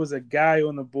pick. There was a guy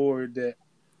on the board that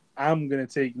I'm going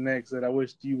to take next that I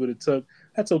wish you would have took.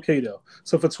 That's okay, though.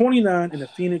 So for 29 in the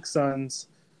Phoenix Suns,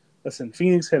 listen,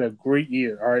 Phoenix had a great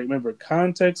year. All right, remember,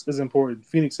 context is important.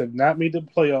 Phoenix have not made the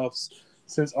playoffs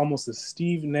since almost the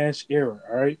Steve Nash era,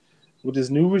 all right? With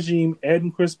this new regime,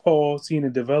 adding Chris Paul, seeing the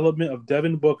development of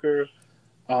Devin Booker,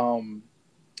 DeAndre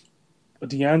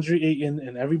Ayton,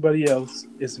 and everybody else,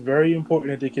 it's very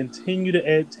important that they continue to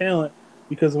add talent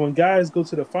because when guys go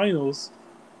to the finals,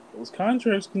 those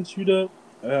contracts can shoot up.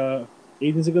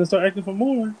 Agents are going to start acting for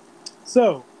more.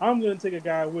 So I'm going to take a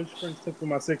guy I wish Prince took for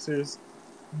my Sixers.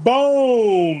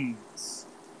 Bones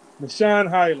Deshaun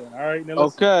Highland. All right, now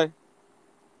listen. Okay.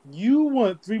 You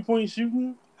want 3-point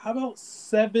shooting? How about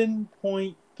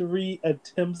 7.3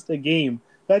 attempts a game?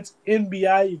 That's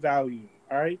NBA value.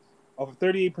 All right, off of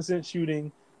 38%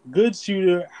 shooting. Good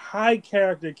shooter, high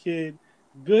character kid,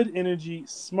 good energy,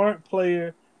 smart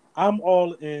player. I'm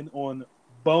all in on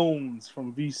Bones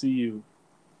from VCU.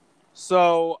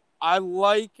 So I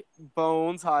like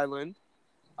Bones Highland.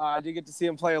 I did get to see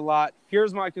him play a lot.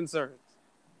 Here's my concerns: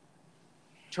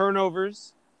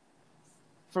 turnovers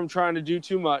from trying to do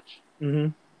too much, Mm-hmm.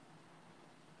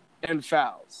 and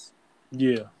fouls.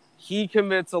 Yeah. He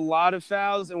commits a lot of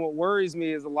fouls, and what worries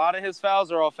me is a lot of his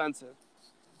fouls are offensive.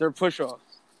 They're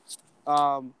push-offs.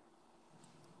 Um,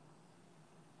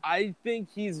 I think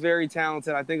he's very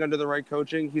talented. I think under the right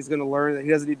coaching, he's going to learn that he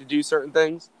doesn't need to do certain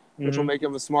things, which will Mm-hmm. make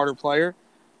him a smarter player.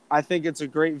 I think it's a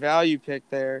great value pick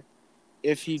there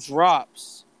if he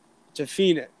drops to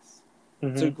Phoenix.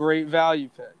 It's a Mm-hmm. great value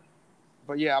pick.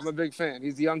 But yeah, I'm a big fan.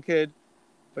 He's a young kid,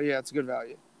 but yeah, it's a good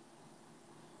value.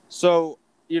 So,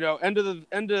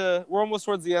 we're almost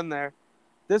towards the end there.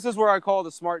 This is where I call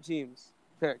the smart teams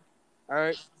pick. All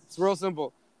right? It's real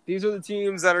simple. These are the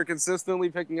teams that are consistently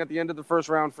picking at the end of the first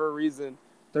round for a reason.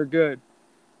 They're good.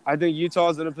 I think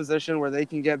Utah's in a position where they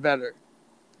can get better.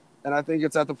 And I think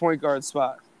it's at the point guard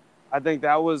spot. I think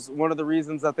that was one of the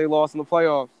reasons that they lost in the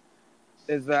playoffs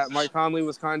is that Mike Conley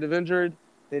was kind of injured.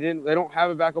 They don't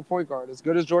have a backup point guard. As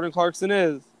good as Jordan Clarkson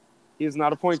is, he is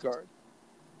not a point guard.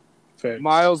 Facts.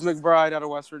 Miles McBride out of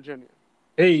West Virginia.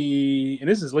 Hey, and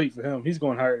this is late for him. He's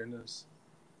going higher than this.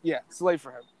 Yeah, it's late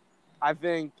for him. I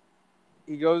think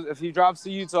if he drops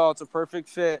to Utah, it's a perfect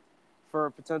fit for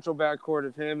a potential backcourt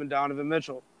of him and Donovan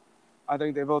Mitchell. I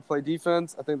think they both play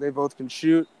defense. I think they both can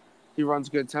shoot. He runs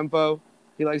good tempo.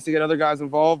 He likes to get other guys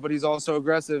involved, but he's also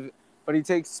aggressive. But he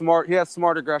has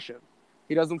smart aggression.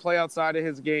 He doesn't play outside of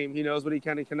his game. He knows what he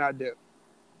can and cannot do.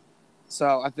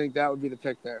 So I think that would be the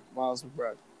pick there, Miles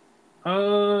McBride.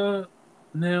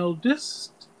 Now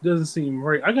this doesn't seem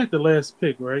right. I got the last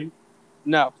pick, right?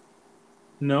 No.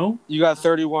 No? You got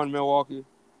 31, Milwaukee.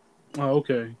 Oh,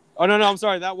 okay. Oh, no, I'm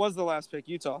sorry. That was the last pick,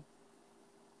 Utah.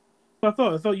 I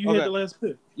thought you had the last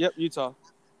pick. Yep, Utah.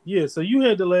 Yeah, so you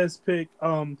had the last pick.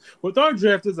 With our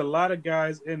draft, there's a lot of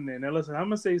guys in there. Now, listen, I'm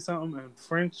gonna say something in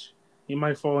French. He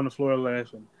might fall on the floor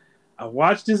laughing. I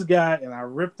watched this guy and I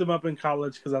ripped him up in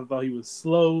college because I thought he was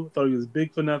slow, thought he was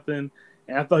big for nothing,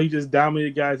 and I thought he just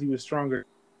dominated guys. He was stronger.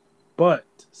 But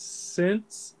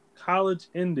since college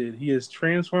ended, he has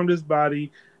transformed his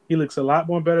body. He looks a lot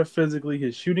more better physically.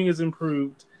 His shooting has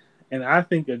improved, and I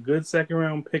think a good second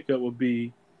round pickup would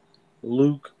be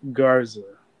Luke Garza.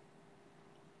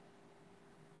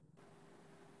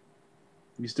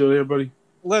 You still there, buddy?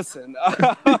 Listen,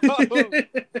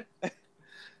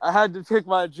 I had to pick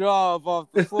my jaw up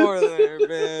off the floor there,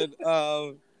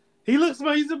 man. He looks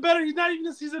like he's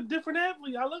he's a different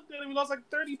athlete. I looked at him, he lost like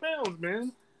 30 pounds,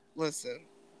 man. Listen.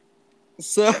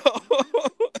 So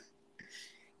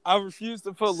I refuse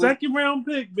to put second round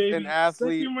pick, baby. An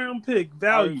athlete. Second round pick,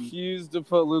 value. I refuse to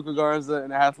put Luka Garza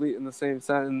and athlete in the same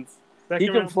sentence. Second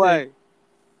he can play.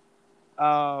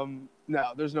 No,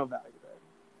 there's no value there.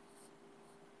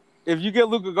 If you get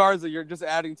Luka Garza, you're just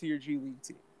adding to your G League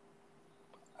team.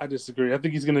 I disagree. I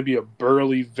think he's going to be a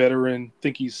burly veteran. I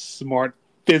think he's smart,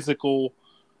 physical.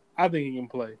 I think he can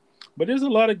play. But there's a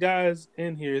lot of guys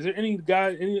in here. Is there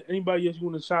anybody else you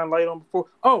want to shine light on before?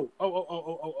 Oh.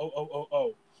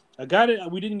 A guy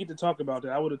that we didn't get to talk about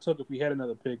that I would have took if we had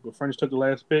another pick, but French took the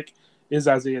last pick, is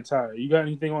Isaiah Todd. You got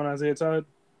anything on Isaiah Todd?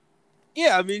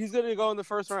 Yeah, I mean, he's going to go in the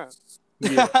first round.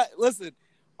 Yeah. Listen,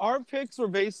 our picks were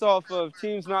based off of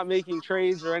teams not making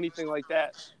trades or anything like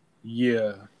that.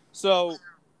 Yeah. So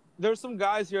there's some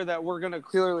guys here that we're going to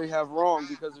clearly have wrong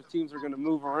because the teams are going to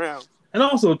move around. And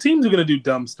also, teams are going to do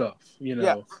dumb stuff,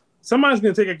 Yeah. Somebody's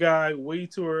going to take a guy way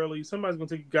too early. Somebody's going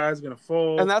to take a guy who's going to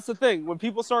fall. And that's the thing. When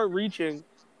people start reaching,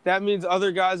 that means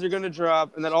other guys are going to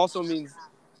drop, and that also means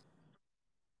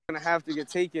they're going to have to get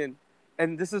taken.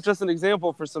 And this is just an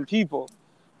example for some people.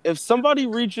 If somebody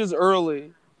reaches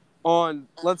early on,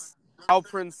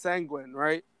 Alprin Sengun,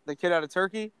 right? The kid out of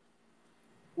Turkey.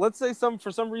 Let's say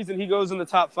for some reason he goes in the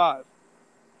top 5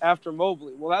 after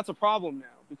Mobley. Well, that's a problem now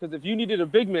because if you needed a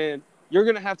big man, you're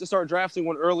going to have to start drafting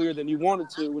one earlier than you wanted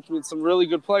to, which means some really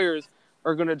good players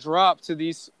are going to drop to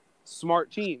these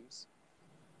smart teams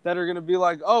that are going to be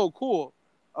like, oh, cool,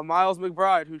 a Miles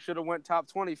McBride who should have went top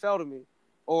 20 fell to me.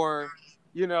 Or,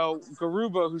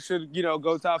 Garuba who should,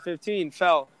 go top 15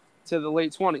 fell to the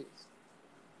late 20s.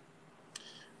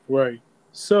 Right.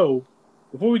 So,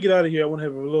 before we get out of here, I want to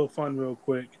have a little fun real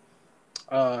quick.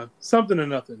 Something or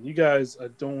nothing. You guys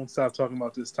don't stop talking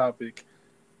about this topic.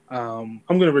 I'm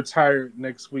going to retire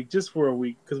next week just for a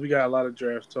week because we got a lot of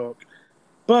draft talk.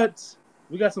 But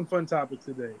we got some fun topics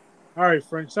today. All right,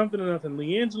 French, something or nothing.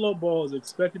 LiAngelo Ball is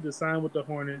expected to sign with the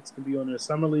Hornets and be on their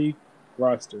summer league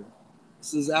roster.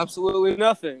 This is absolutely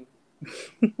nothing.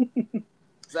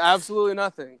 It's absolutely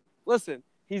nothing. Listen,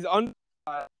 he's under.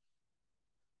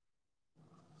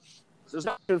 There's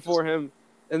nothing for him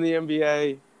in the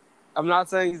NBA. I'm not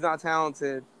saying he's not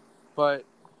talented, but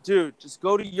dude, just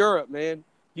go to Europe, man.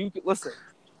 You listen.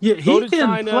 Yeah, go he to can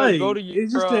China, play. Go to Europe.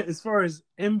 It's just that as far as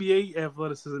NBA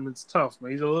athleticism, it's tough,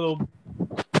 man.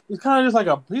 He's kind of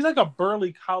just he's like a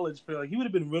burly college player. Like, he would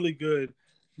have been really good if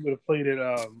he would have played at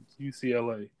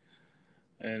UCLA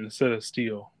and instead of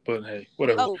Steele. But hey,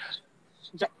 whatever. Oh.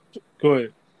 Go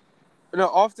ahead. No,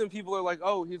 often people are like,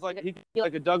 "Oh, he's like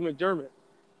a Doug McDermott."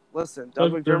 Listen,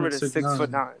 Doug McDermott is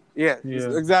 6'9". Yeah,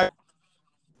 exactly.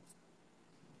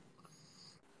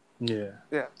 Yeah.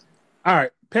 Yeah. All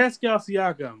right. Pascal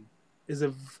Siakam is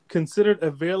considered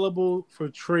available for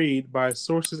trade by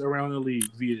sources around the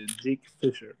league via Jake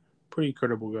Fisher. Pretty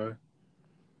credible guy.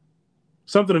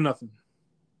 Something or nothing.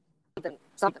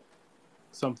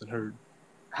 Something heard.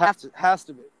 Has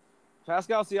to be.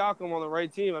 Pascal Siakam on the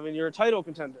right team. I mean, you're a title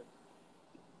contender.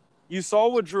 You saw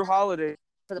what Drew Holiday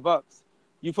for the Bucks.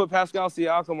 You put Pascal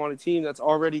Siakam on a team that's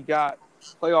already got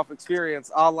playoff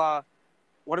experience, a la,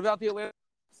 what about the Atlanta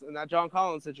in that John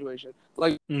Collins situation?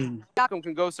 Like, Siakam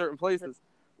can go certain places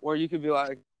where you could be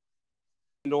like,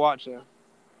 to watch him.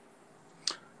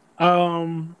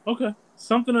 Okay.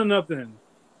 Something or nothing.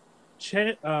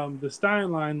 The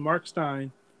Stein line, Mark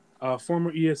Stein,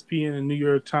 former ESPN and New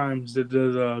York Times that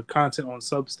does content on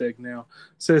Substack now,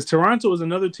 says Toronto is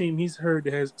another team he's heard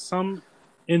that has some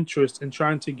interest in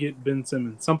trying to get Ben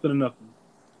Simmons. Something or nothing.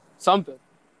 Something.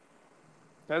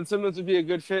 Ben Simmons would be a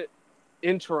good fit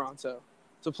in Toronto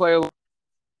to play a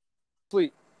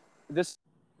fleet. This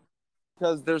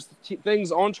because there's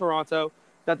things on Toronto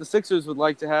that the Sixers would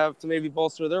like to have to maybe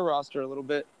bolster their roster a little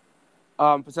bit.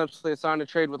 Potentially sign a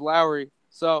trade with Lowry.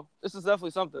 So this is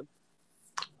definitely something.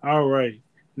 All right.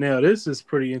 Now, this is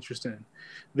pretty interesting.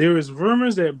 There is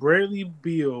rumors that Bradley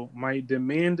Beal might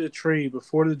demand a trade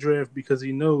before the draft because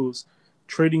he knows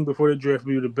trading before the draft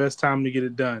will be the best time to get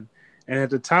it done. And at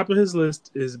the top of his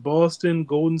list is Boston,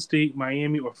 Golden State,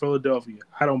 Miami, or Philadelphia.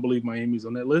 I don't believe Miami's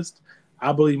on that list.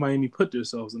 I believe Miami put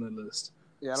themselves on that list.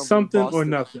 Yeah, I don't something or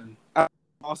nothing.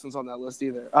 Boston's on that list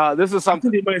either. This is something.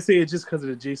 I think they might say it just because of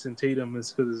the Jason Tatum,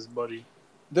 it's because of his buddy.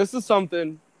 This is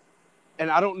something, and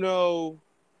I don't know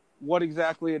what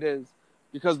exactly it is,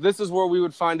 because this is where we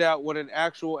would find out what an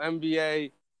actual NBA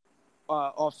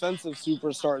offensive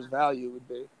superstar's value would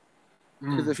be.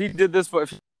 Because if he did this,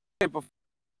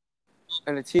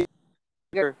 and a team,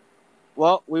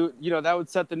 well, that would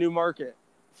set the new market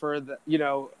for the.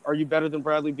 Are you better than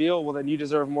Bradley Beal? Well, then you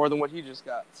deserve more than what he just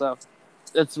got. So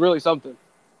it's really something.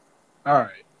 All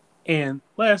right, and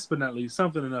last but not least,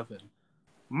 something or nothing.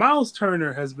 Miles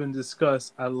Turner has been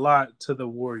discussed a lot to the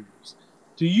Warriors.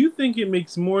 Do you think it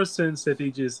makes more sense that they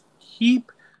just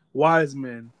keep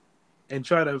Wiseman and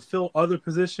try to fill other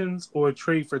positions, or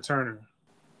trade for Turner?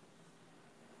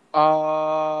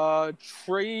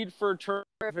 Trade for Turner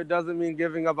if it doesn't mean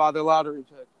giving up either lottery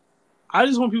pick. I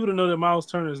just want people to know that Miles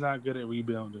Turner is not good at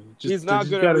rebounding. He's not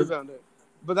good at rebounding.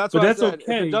 But that's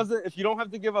okay. If you don't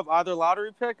have to give up either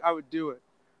lottery pick, I would do it.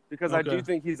 Because I do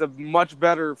think he's a much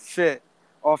better fit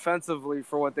offensively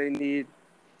for what they need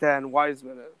than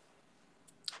Wiseman is.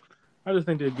 I just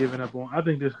think they're giving up on. I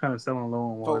think they're kind of selling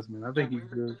low on Wiseman. I think he's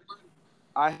good.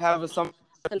 I have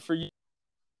something for you.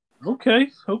 Okay,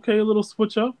 a little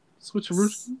switcheroo.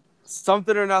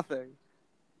 Something or nothing.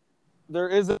 There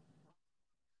is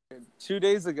 2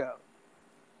 days ago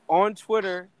on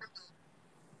Twitter,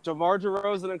 DeMar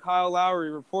DeRozan and Kyle Lowry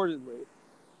reportedly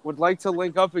would like to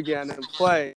link up again and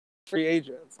play free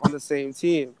agents on the same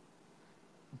team,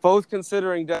 both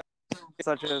considering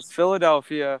such as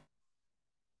Philadelphia,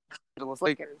 Angeles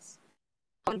Lakers,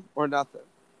 or nothing.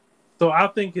 So I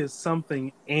think it's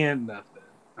something and nothing.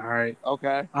 All right.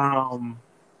 Okay.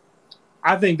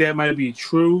 I think that might be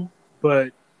true,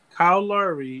 but Kyle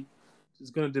Lowry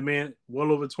is going to demand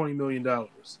well over $20 million.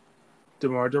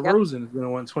 DeMar DeRozan is going to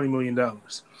want $20 million.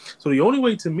 So the only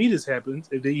way to me this happens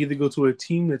if they either go to a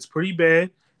team that's pretty bad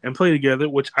and play together,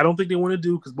 which I don't think they want to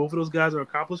do because both of those guys are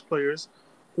accomplished players,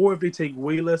 or if they take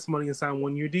way less money and sign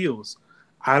one-year deals.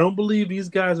 I don't believe these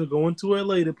guys are going to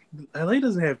LA. LA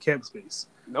doesn't have cap space.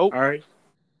 Nope. All right.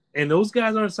 And those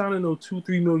guys aren't signing no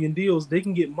 $2-3 million deals. They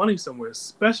can get money somewhere,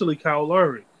 especially Kyle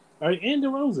Lowry. All right, and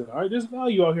DeRozan. All right, there's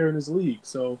value out here in this league.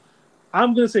 So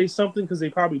I'm going to say something because they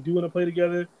probably do want to play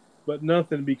together. but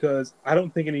nothing because I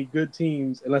don't think any good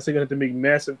teams, unless they're going to have to make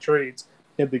massive trades,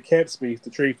 have the cap space to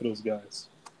trade for those guys.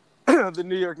 The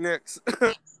New York Knicks.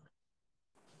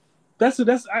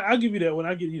 I'll give you that one.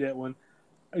 I'll give you that one.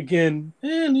 Again,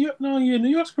 New York. No, yeah, New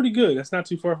York's pretty good. That's not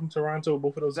too far from Toronto.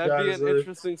 Both of those That'd be guys. an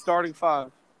interesting starting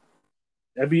five.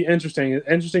 That'd be interesting.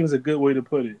 Interesting is a good way to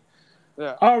put it.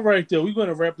 Yeah. All right, though. We're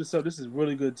gonna wrap this up. This is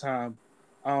really good time.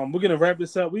 We're gonna wrap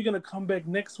this up. We're gonna come back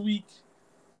next week.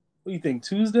 What do you think?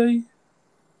 Tuesday?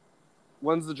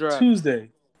 When's the draft?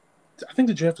 Tuesday. I think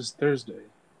the draft is Thursday.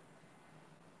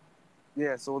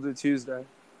 Yeah, so we'll do Tuesday.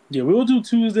 Yeah, we will do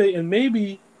Tuesday and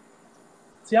maybe.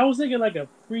 See, I was thinking like a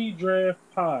pre-draft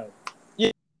pod. Yeah,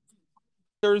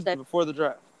 Thursday before the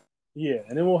draft. Yeah,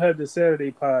 and then we'll have the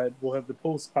Saturday pod. We'll have the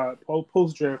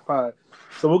post-draft pod.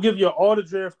 So we'll give you all the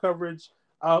draft coverage.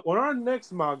 On our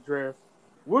next mock draft,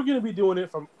 we're going to be doing it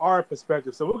from our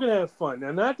perspective. So we're going to have fun.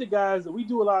 Now, not the guys that we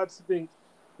do a lot of things.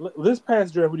 This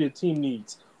past draft, we did team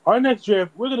needs. Our next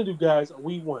draft, we're going to do guys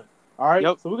we want. All right?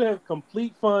 Yep. So we're going to have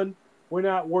complete fun. We're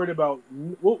not worried about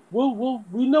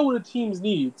we know what the team's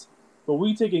needs, but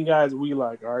we taking guys we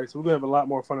like. All right? So we're going to have a lot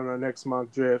more fun on our next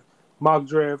mock draft. Mock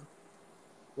draft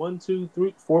 1, 2,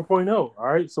 3, 4.0. All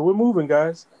right, so we're moving,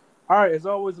 guys. All right, as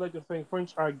always, I'd like to thank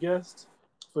French, our guest,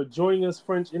 for joining us.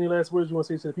 French, any last words you want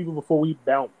to say to the people before we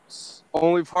bounce?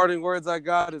 Only parting words I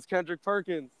got is Kendrick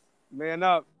Perkins. Man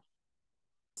up.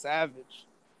 Savage.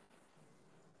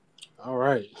 All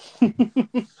right.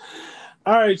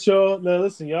 All right, y'all. Now,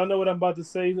 listen, y'all know what I'm about to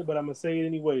say, but I'm going to say it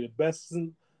anyway. The best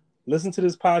listen to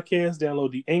this podcast.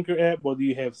 Download the Anchor app, whether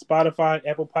you have Spotify,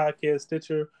 Apple Podcasts,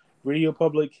 Stitcher, Radio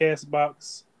Public,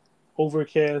 Castbox,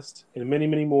 Overcast, and many,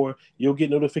 many more. You'll get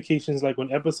notifications like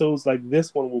when episodes like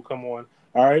this one will come on.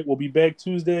 All right, we'll be back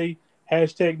Tuesday.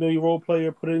 Hashtag Know Your Role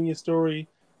Player. Put it in your story.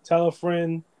 Tell a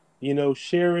friend.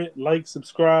 Share it, like,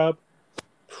 subscribe.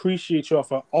 Appreciate y'all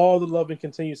for all the love and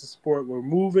continuous support. We're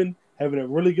moving, having a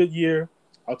really good year.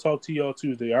 I'll talk to y'all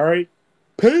Tuesday. All right,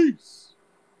 peace.